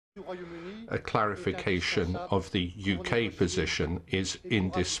A clarification of the UK position is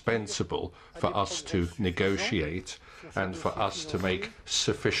indispensable for us to negotiate and for us to make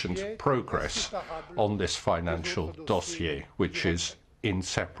sufficient progress on this financial dossier, which is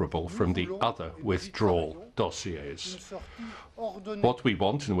inseparable from the other withdrawal dossiers. What we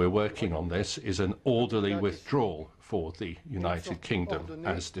want, and we're working on this, is an orderly withdrawal for the United Kingdom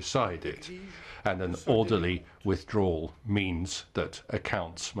as decided. And an orderly withdrawal means that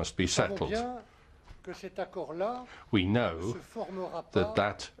accounts must be settled. We know that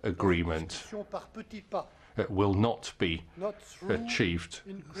that agreement will not be achieved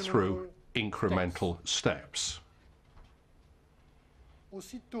through incremental steps.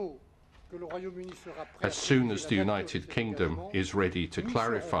 As soon as the United Kingdom is ready to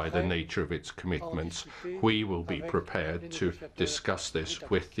clarify the nature of its commitments, we will be prepared to discuss this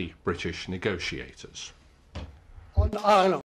with the British negotiators.